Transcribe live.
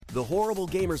The Horrible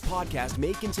Gamers podcast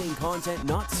may contain content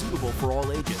not suitable for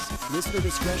all ages. Listener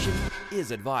discretion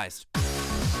is advised.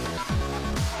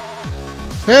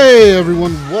 Hey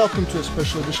everyone, welcome to a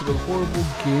special edition of the Horrible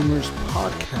Gamers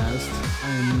podcast. I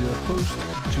am your host,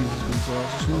 Jesus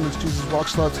Gonzalez, known as Jesus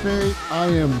Rockstar. Today, I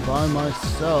am by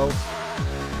myself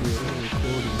here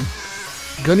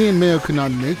recording. Gunny and Mayo could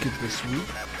not make it this week.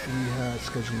 We had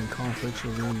scheduling conflicts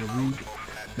earlier in the week.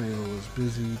 Mayo was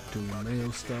busy doing Mayo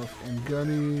stuff, and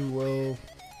Gunny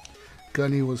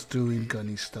was doing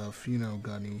Gunny stuff. You know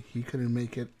Gunny. He couldn't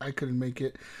make it. I couldn't make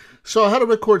it. So I had to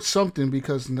record something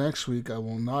because next week I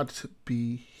will not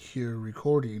be here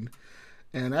recording.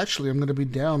 And actually, I'm going to be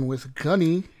down with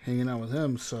Gunny, hanging out with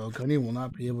him, so Gunny will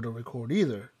not be able to record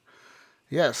either.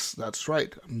 Yes, that's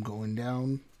right. I'm going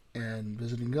down and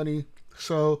visiting Gunny.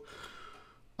 So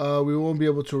we won't be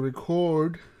able to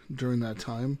record during that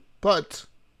time, but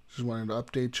just wanted to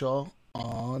update y'all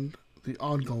on the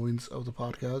ongoings of the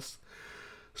podcast.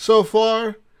 So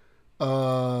far,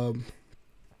 I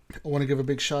want to give a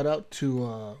big shout out to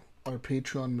our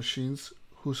Patreon machines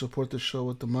who support the show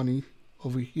with the money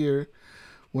over here.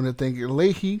 I want to thank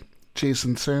Leahy,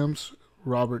 Jason Sams,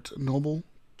 Robert Noble,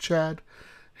 Chad,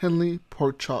 Henley,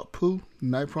 Pork Chop Poo,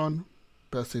 Nipron,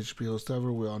 best HGP host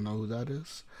ever, we all know who that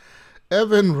is.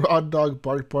 Evan, Rod Dog,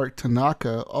 Bark Bark,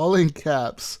 Tanaka, all in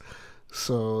caps.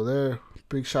 So there,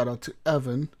 big shout out to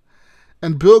Evan.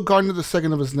 And Bill Gardner, the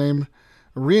second of his name,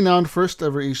 renowned first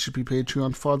ever HGP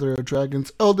Patreon, Father of Dragons,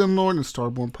 Elden Lord, and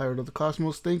Starborn Pirate of the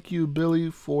Cosmos. Thank you,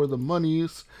 Billy, for the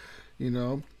monies. You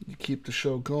know, you keep the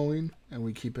show going, and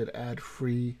we keep it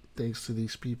ad-free thanks to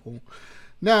these people.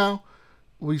 Now,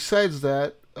 besides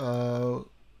that,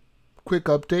 quick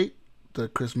update. The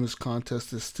Christmas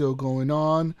contest is still going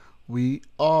on. We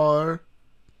are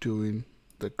doing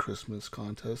the Christmas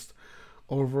contest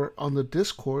over on the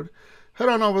Discord. Head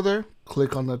on over there,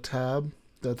 click on the tab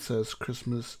that says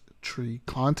Christmas Tree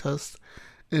Contest,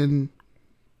 and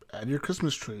add your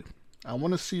Christmas tree. I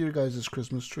want to see your guys'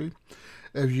 Christmas tree.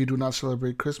 If you do not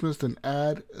celebrate Christmas, then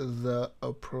add the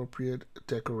appropriate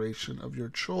decoration of your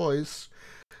choice,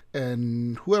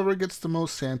 and whoever gets the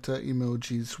most Santa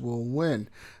emojis will win.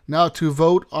 Now, to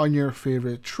vote on your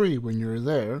favorite tree when you're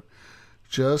there,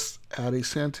 just add a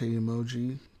Santa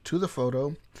emoji to the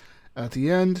photo. At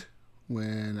the end,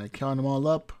 when I count them all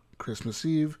up, Christmas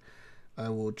Eve, I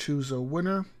will choose a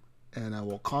winner, and I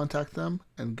will contact them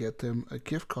and get them a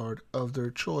gift card of their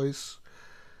choice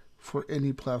for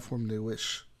any platform they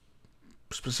wish,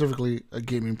 specifically a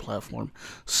gaming platform.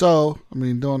 So, I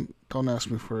mean, don't ask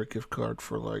me for a gift card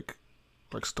for like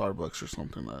Starbucks or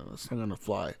something. That's not gonna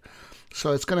fly.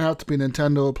 So it's gonna have to be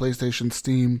Nintendo, PlayStation,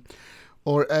 Steam,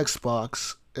 or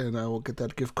Xbox, and I will get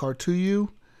that gift card to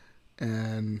you,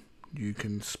 and you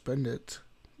can spend it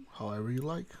however you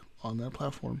like on that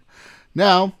platform.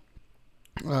 Now,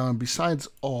 besides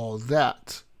all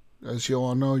that, as you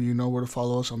all know, you know where to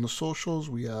follow us on the socials.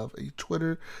 We have a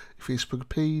Twitter, a Facebook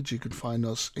page. You can find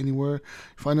us anywhere.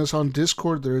 Find us on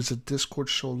Discord. There is a Discord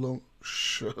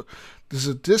There's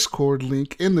a Discord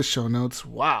link in the show notes.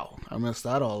 Wow, I messed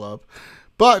that all up.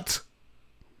 But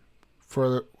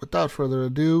without further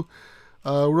ado,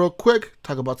 real quick,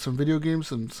 talk about some video games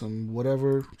and some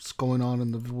whatever's going on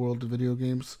in the world of video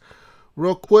games.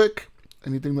 Real quick,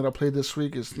 anything that I played this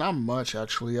week is not much,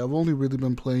 actually. I've only really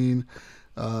been playing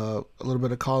a little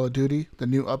bit of Call of Duty. The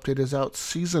new update is out.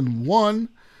 Season 1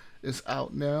 is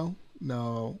out now.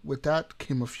 Now, with that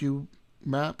came a few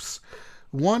maps.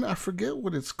 One, I forget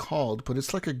what it's called, but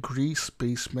it's like a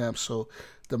Greece-based map. So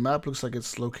the map looks like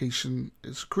its location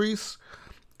is Greece.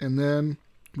 And then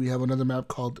we have another map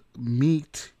called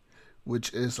Meat,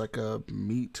 which is like a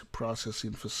meat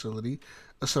processing facility.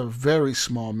 It's a very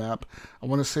small map. I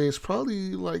want to say it's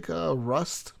probably like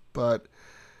Rust, but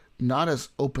not as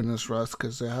open as Rust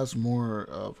because it has more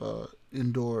of a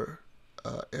indoor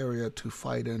area to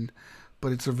fight in.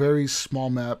 But it's a very small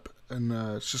map, and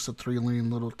it's just a 3-lane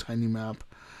little tiny map.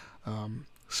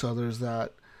 So there's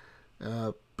that.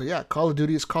 But yeah, Call of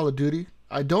Duty is Call of Duty.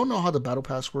 I don't know how the Battle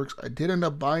Pass works. I did end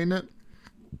up buying it,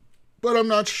 but I'm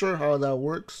not sure how that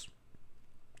works.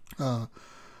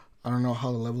 I don't know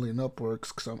how the leveling up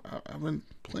works because I've been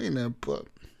playing it, but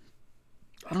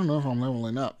I don't know if I'm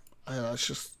leveling up. I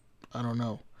don't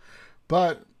know.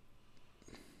 But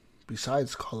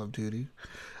besides Call of Duty,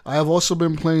 I have also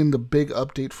been playing the big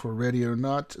update for Ready or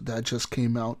Not that just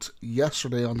came out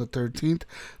yesterday on the 13th.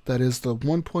 That is the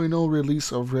 1.0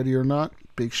 release of Ready or Not.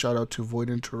 Big shout out to Void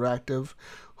Interactive,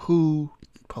 who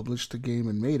published the game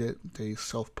and made it. They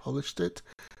self-published it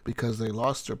because they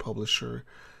lost their publisher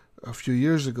a few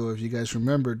years ago, if you guys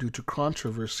remember, due to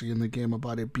controversy in the game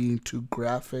about it being too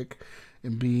graphic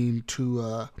and being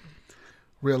too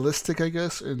realistic, I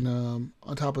guess. And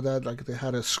on top of that, like they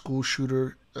had a school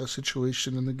shooter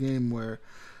situation in the game where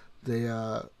they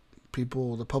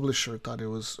people, the publisher thought it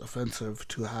was offensive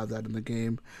to have that in the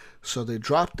game, so they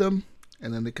dropped them,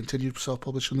 and then they continued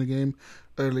self-publishing the game,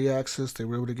 early access. They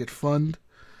were able to get funded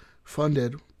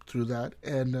through that,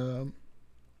 and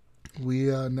we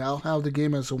now have the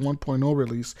game as a 1.0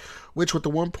 release, which with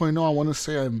the 1.0, I want to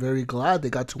say I'm very glad they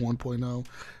got to 1.0.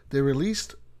 They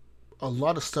released a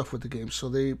lot of stuff with the game, so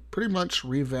they pretty much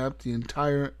revamped the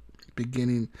entire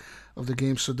beginning of the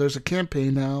game. So there's a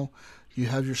campaign now. You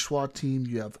have your SWAT team,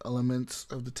 you have elements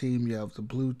of the team, you have the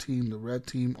blue team, the red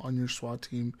team on your SWAT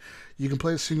team. You can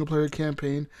play a single player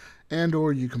campaign, and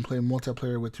or you can play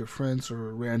multiplayer with your friends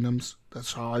or randoms.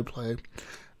 That's how I play.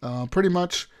 Pretty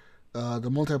much, the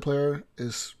multiplayer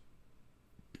is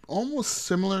almost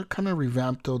similar, kind of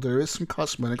revamped though. There is some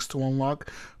cosmetics to unlock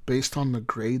based on the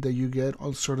grade that you get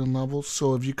on certain levels.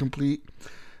 So if you complete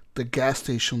the gas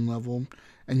station level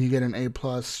and you get an A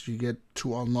plus, you get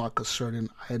to unlock a certain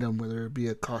item, whether it be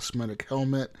a cosmetic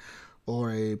helmet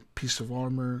or a piece of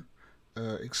armor,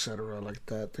 etc. like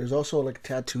that. There's also like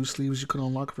tattoo sleeves you can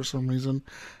unlock for some reason,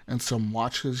 and some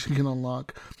watches you can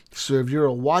unlock. So if you're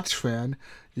a watch fan,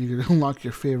 you can unlock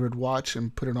your favorite watch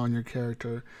and put it on your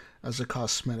character as a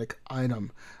cosmetic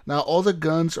item. Now, all the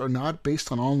guns are not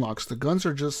based on unlocks. The guns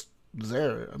are just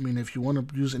there. I mean, if you want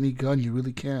to use any gun, you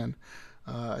really can.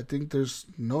 I think there's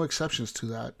no exceptions to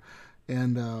that.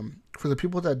 And for the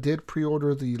people that did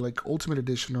pre-order the like Ultimate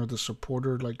Edition or the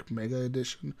Supporter like Mega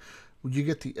Edition, you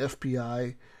get the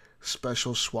FBI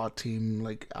special SWAT team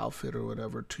like outfit or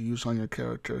whatever to use on your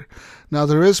character. Now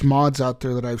there is mods out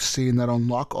there that I've seen that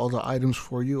unlock all the items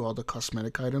for you, all the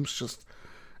cosmetic items. Just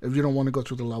if you don't want to go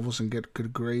through the levels and get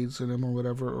good grades in them or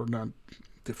whatever, or not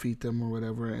defeat them or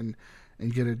whatever, and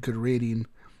get a good rating,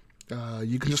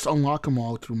 you can just unlock them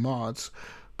all through mods.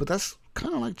 But that's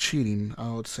kind of like cheating,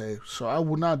 I would say. So I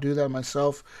would not do that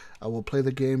myself. I will play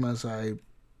the game as I,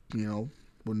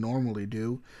 would normally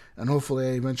do, and hopefully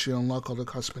I eventually unlock all the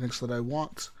cosmetics that I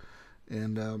want.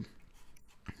 And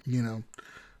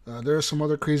there are some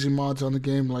other crazy mods on the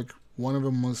game. Like one of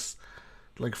them was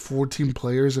like 14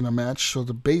 players in a match. So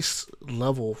the base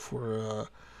level for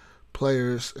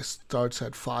players, it starts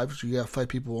at 5. So you have 5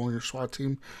 people on your SWAT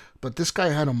team. But this guy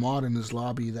had a mod in his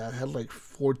lobby that had like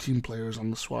 14 players on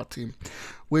the SWAT team,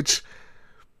 which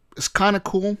is kind of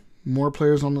cool. More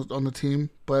players on the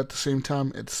team, but at the same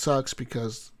time, it sucks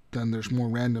because then there's more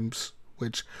randoms,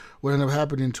 which what ended up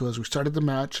happening to us. We started the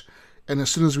match, and as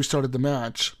soon as we started the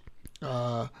match,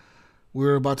 we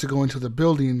were about to go into the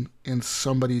building, and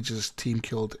somebody just team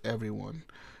killed everyone.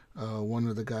 One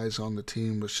of the guys on the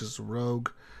team was just a rogue,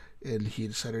 and he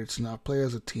decided to not play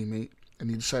as a teammate,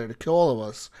 and he decided to kill all of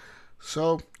us.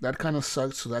 So that kind of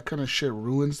sucks. So that kind of shit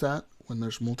ruins that when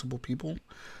there's multiple people.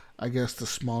 I guess the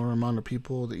smaller amount of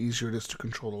people, the easier it is to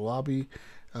control the lobby.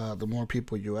 The more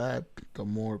people you add, the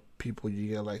more people you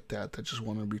get like that just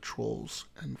want to be trolls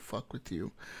and fuck with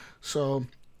you. So,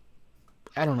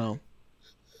 I don't know.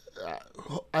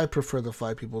 I prefer the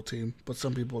 5-people team, but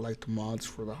some people like the mods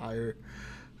for the higher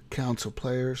counts of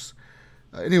players.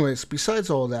 Anyways, besides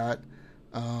all that,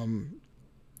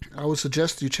 I would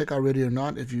suggest you check out Ready or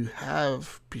Not if you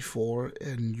have before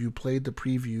and you played the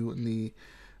preview in the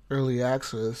early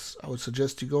access. I would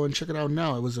suggest you go and check it out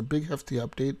now. It was a big hefty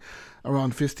update,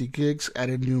 around 50 gigs,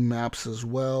 added new maps as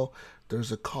well.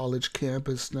 There's a college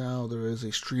campus now. There is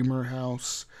a streamer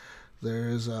house.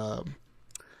 There's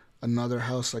another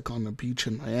house like on the beach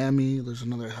in Miami. There's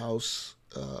another house.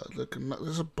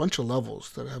 There's a bunch of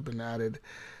levels that have been added,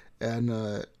 and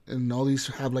all these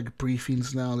have like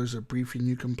briefings now. There's a briefing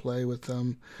you can play with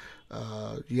them.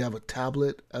 You have a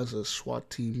tablet as a SWAT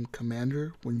team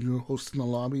commander. When you're hosting the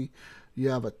lobby, you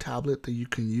have a tablet that you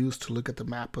can use to look at the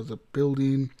map of the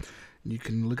building. You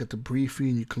can look at the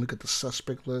briefing. You can look at the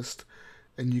suspect list.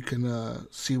 And you can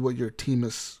see what your team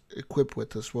is equipped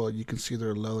with as well. You can see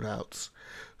their loadouts.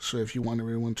 So if you want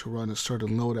everyone to run a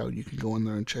certain loadout, you can go in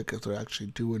there and check if they're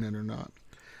actually doing it or not.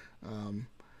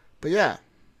 But yeah.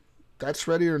 That's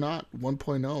Ready or Not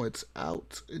 1.0. It's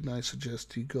out, and I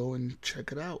suggest you go and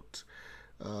check it out.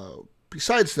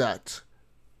 Besides that,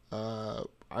 I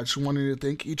just wanted to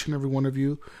thank each and every one of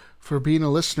you for being a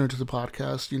listener to the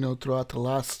podcast. Throughout the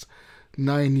last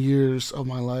 9 years of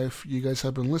my life, you guys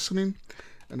have been listening,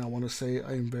 and I want to say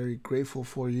I am very grateful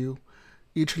for you,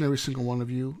 each and every single one of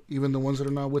you, even the ones that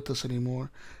are not with us anymore.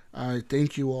 I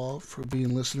thank you all for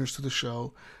being listeners to the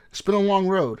show. It's been a long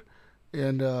road.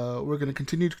 And we're going to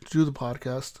continue to do the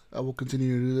podcast. I will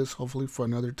continue to do this, hopefully, for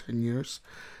another 10 years,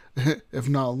 if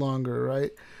not longer,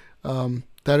 right?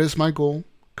 That is my goal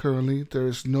currently. There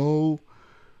is no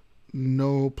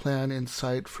plan in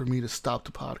sight for me to stop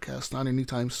the podcast. Not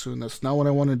anytime soon. That's not what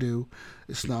I want to do.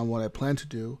 It's not what I plan to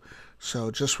do.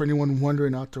 So, just for anyone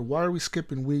wondering out there, why are we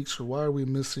skipping weeks or why are we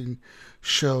missing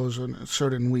shows on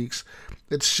certain weeks?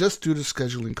 It's just due to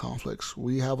scheduling conflicts.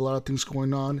 We have a lot of things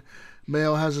going on.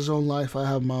 Mayo has his own life, I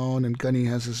have my own, and Gunny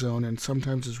has his own. And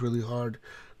sometimes it's really hard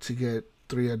to get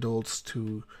three adults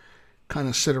to kind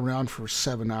of sit around for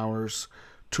 7 hours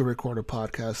to record a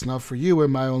podcast. Now, for you, it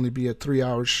might only be a 3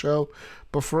 hour show,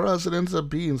 but for us, it ends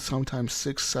up being sometimes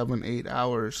 6, 7, 8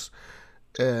 hours.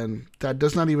 And that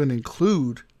does not even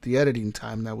include the editing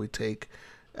time that we take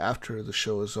after the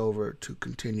show is over to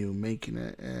continue making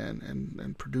it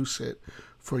and produce it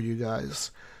for you guys.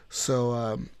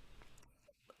 So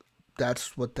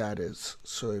that's what that is.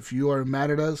 So if you are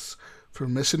mad at us for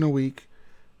missing a week,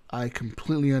 I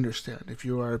completely understand. If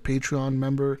you are a Patreon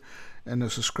member and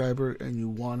a subscriber and you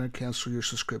want to cancel your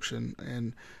subscription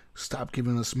and stop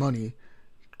giving us money,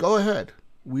 go ahead.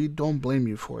 We don't blame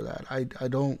you for that. I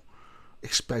don't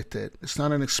expect it. It's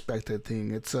not an expected thing.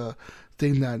 It's a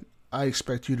thing that I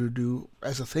expect you to do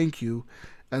as a thank you,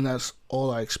 and that's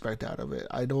all I expect out of it.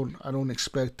 I don't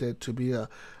expect it to be a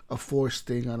forced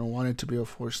thing. I don't want it to be a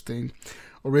forced thing.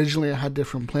 Originally I had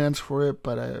different plans for it,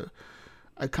 but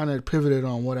I kind of pivoted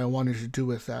on what I wanted to do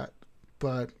with that.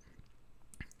 But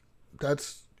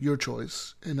that's your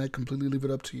choice, and I completely leave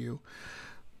it up to you.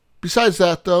 Besides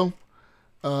that, though,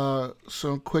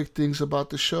 some quick things about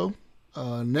the show.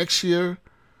 Next year,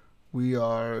 we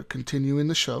are continuing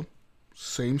the show.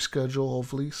 Same schedule,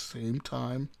 hopefully, same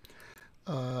time.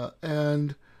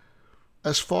 And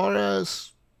as far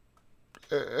as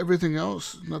everything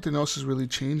else, nothing else is really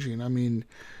changing. I mean,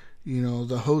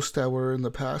 the hosts that were in the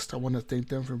past, I want to thank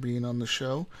them for being on the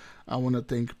show. I want to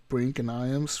thank Brink and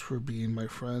Iams for being my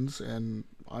friends and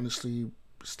honestly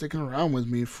sticking around with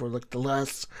me for like the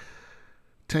last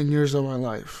 10 years of my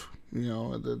life.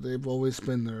 They've always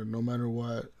been there no matter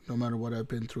what I've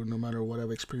been through, no matter what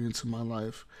I've experienced in my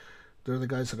life. They're the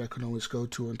guys that I can always go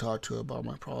to and talk to about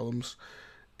my problems.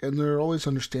 And they're always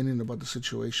understanding about the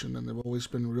situation, and they've always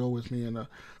been real with me. And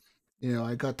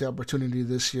I got the opportunity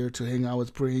this year to hang out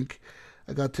with Brink.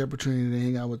 I got the opportunity to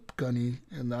hang out with Gunny,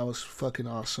 and that was fucking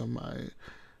awesome.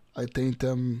 I thank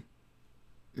them,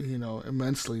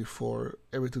 immensely for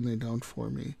everything they've done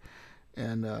for me.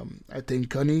 And I thank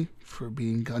Gunny for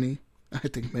being Gunny. I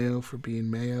thank Mayo for being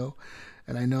Mayo.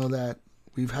 And I know that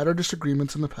we've had our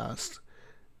disagreements in the past,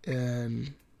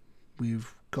 and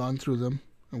we've gone through them,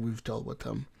 and we've dealt with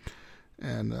them.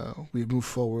 And we've moved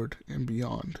forward and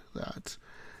beyond that.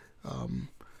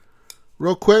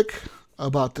 Real quick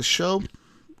about the show.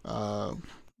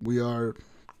 We are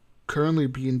currently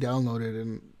being downloaded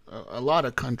in a lot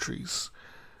of countries.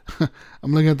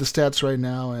 I'm looking at the stats right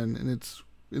now, and it's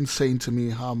insane to me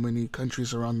how many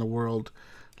countries around the world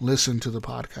listen to the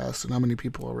podcast and how many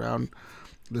people around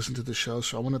listen to the show.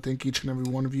 So I want to thank each and every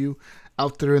one of you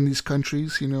out there in these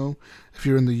countries. If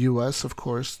you're in the U.S., of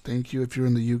course, thank you. If you're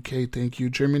in the U.K., thank you.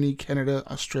 Germany, Canada,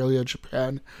 Australia,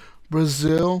 Japan,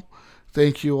 Brazil,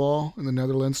 thank you all. In the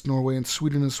Netherlands, Norway, and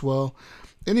Sweden as well.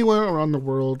 Anywhere around the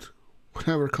world,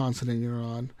 whatever continent you're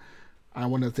on, I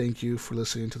want to thank you for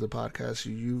listening to the podcast.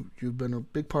 You've been a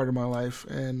big part of my life,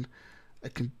 and I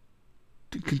can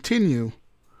continue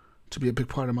to be a big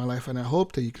part of my life, and I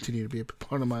hope that you continue to be a big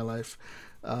part of my life.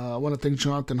 I want to thank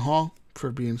Jonathan Hall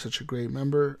for being such a great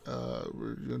member,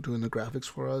 doing the graphics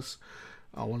for us.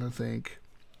 I want to thank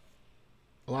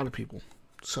a lot of people.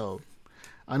 So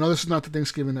I know this is not the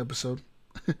Thanksgiving episode,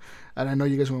 and I know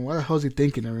you guys went, "What the hell is he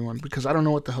thinking, everyone?" Because I don't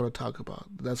know what the hell to talk about.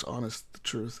 That's honest, the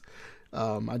truth.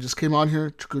 I just came on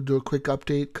here to do a quick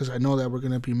update because I know that we're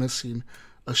going to be missing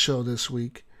a show this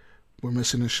week. We're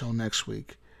missing a show next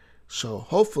week. So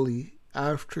hopefully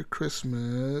after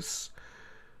Christmas,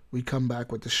 we come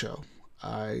back with the show.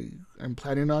 I am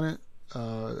planning on it.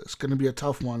 It's going to be a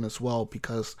tough one as well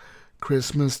because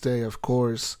Christmas Day, of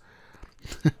course,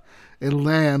 it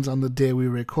lands on the day we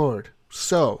record.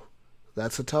 So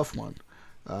that's a tough one.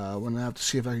 I'm going to have to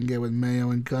see if I can get with Mayo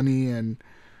and Gunny and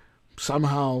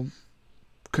somehow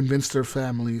convince their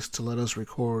families to let us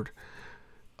record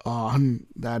on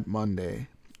that Monday.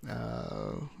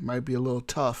 Might be a little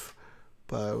tough,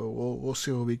 but we'll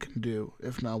see what we can do.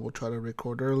 If not, we'll try to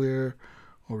record earlier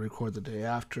or record the day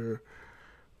after,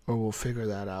 or we'll figure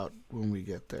that out when we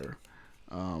get there.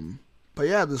 But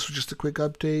yeah, this was just a quick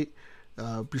update.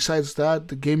 Besides that,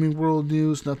 the gaming world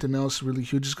news, nothing else really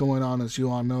huge is going on. As you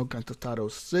all know, Grand Theft Auto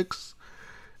 6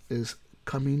 is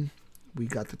coming. We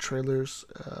got the trailers.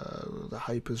 The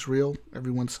hype is real.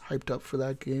 Everyone's hyped up for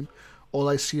that game. all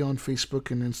I see on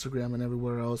Facebook and Instagram and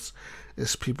everywhere else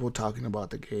is people talking about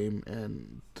the game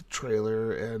and the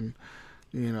trailer and,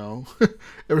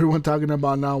 everyone talking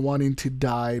about not wanting to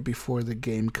die before the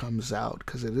game comes out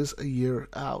because it is a year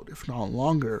out, if not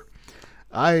longer.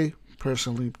 I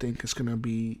personally think it's going to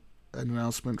be an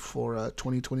announcement for a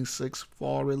 2026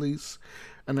 fall release,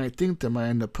 and I think they might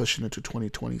end up pushing it to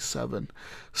 2027.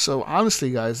 So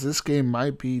honestly, guys, this game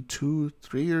might be 2-3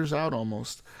 years out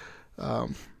almost,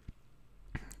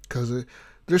 because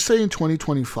they're saying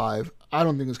 2025. I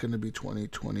don't think it's going to be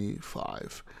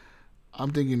 2025.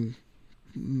 I'm thinking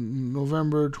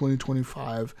November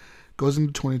 2025 goes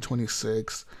into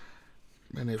 2026,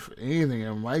 and if anything,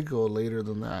 it might go later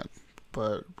than that.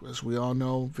 But as we all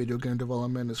know, video game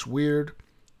development is weird.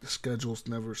 The schedules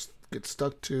never get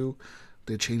stuck to.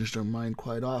 They change their mind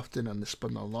quite often, and they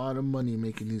spend a lot of money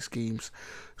making these games.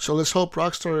 So let's hope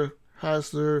Rockstar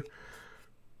has their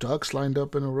ducks lined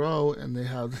up in a row, and they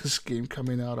have this game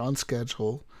coming out on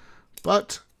schedule.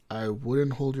 But I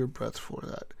wouldn't hold your breath for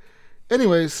that.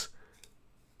 Anyways,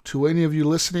 to any of you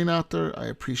listening out there, I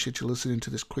appreciate you listening to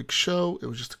this quick show. It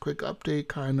was just a quick update,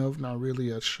 kind of, not really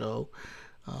a show.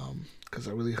 Because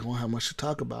I really don't have much to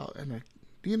talk about. And I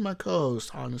need my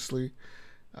co-host, honestly.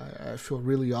 I feel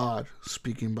really odd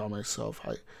speaking by myself.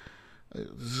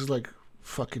 This is like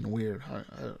fucking weird.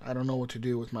 I don't know what to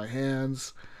do with my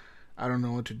hands. I don't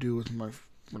know what to do with my,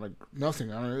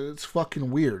 nothing. It's fucking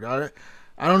weird. I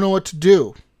don't know what to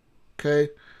do. Okay?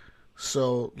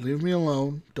 So leave me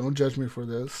alone. Don't judge me for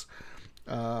this.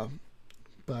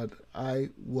 But I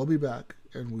will be back.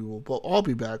 And we will all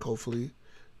be back, hopefully,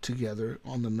 together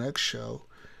on the next show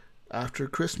after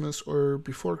Christmas or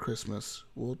before Christmas.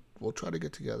 We'll try to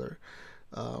get together.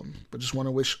 But just want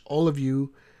to wish all of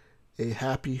you a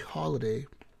happy holiday.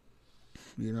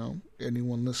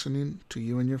 Anyone listening, to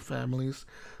you and your families,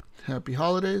 happy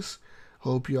holidays.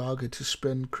 Hope you all get to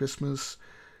spend Christmas,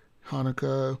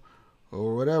 Hanukkah,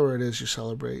 or whatever it is you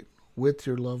celebrate with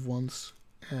your loved ones.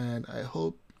 And I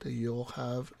hope that you'll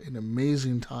have an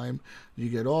amazing time. You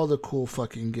get all the cool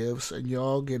fucking gifts, and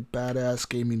y'all get badass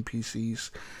gaming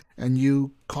PCs. And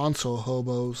you console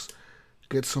hobos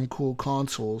get some cool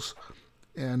consoles.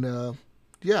 And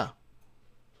yeah,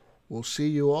 we'll see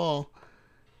you all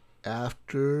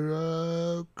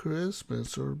after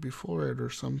Christmas or before it or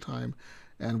sometime.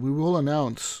 And we will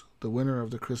announce the winner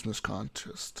of the Christmas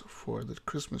contest for the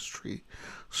Christmas tree.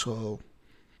 So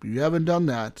if you haven't done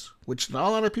that, which not a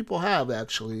lot of people have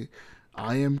actually,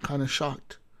 I am kind of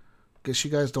shocked. Guess you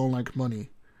guys don't like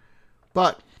money.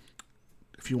 But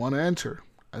if you want to enter,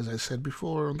 as I said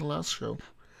before on the last show,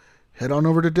 head on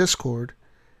over to Discord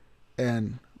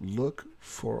and look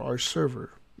for our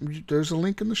server. There's a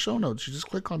link in the show notes. You just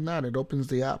click on that. It opens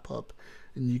the app up,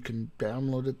 and you can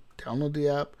download the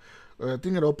app. Or I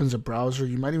think it opens a browser.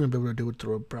 You might even be able to do it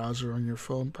through a browser on your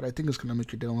phone, but I think it's going to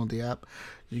make you download the app.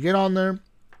 You get on there.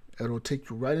 It'll take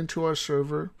you right into our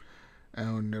server,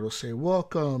 and it'll say,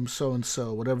 welcome,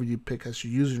 so-and-so, whatever you pick as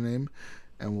your username,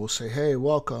 and we'll say, hey,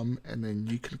 welcome, and then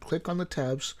you can click on the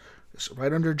tabs. It's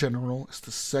right under general. It's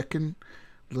the second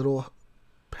little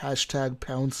hashtag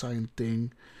 #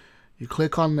 thing. You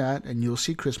click on that, and you'll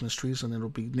see Christmas trees, and it'll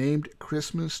be named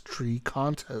Christmas Tree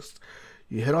Contest.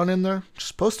 You head on in there,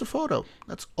 just post a photo.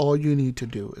 That's all you need to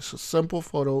do. It's a simple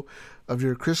photo of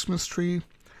your Christmas tree,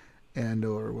 and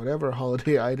or whatever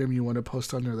holiday item you want to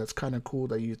post on there that's kind of cool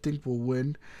that you think will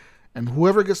win. And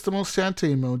whoever gets the most Santa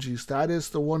emojis, that is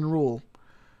the one rule.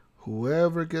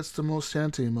 Whoever gets the most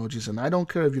Santa emojis, and I don't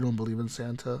care if you don't believe in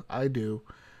Santa, I do.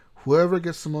 Whoever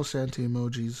gets the most Santa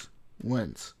emojis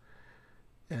wins.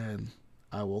 And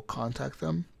I will contact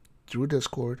them through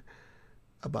Discord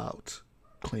about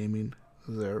claiming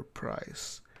their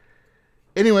prize.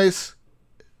 Anyways,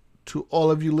 to all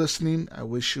of you listening, I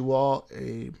wish you all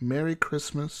a Merry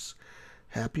Christmas,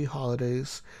 Happy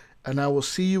Holidays, and I will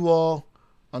see you all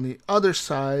on the other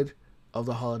side of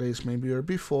the holidays, maybe or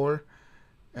before,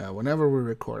 whenever we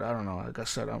record. I don't know. Like I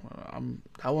said,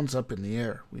 that one's up in the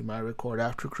air. We might record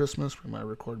after Christmas. We might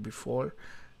record before.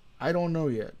 I don't know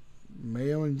yet.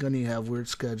 Mayo and Gunny have weird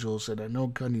schedules, and I know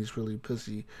Gunny's really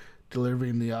busy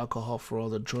delivering the alcohol for all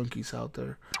the drunkies out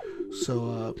there.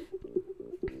 So,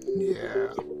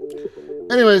 yeah.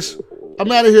 Anyways, I'm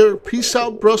out of here. Peace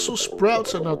out, Brussels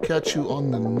sprouts, and I'll catch you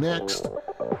on the next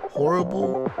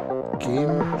Horrible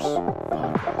Gamers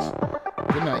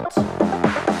podcast. Good night.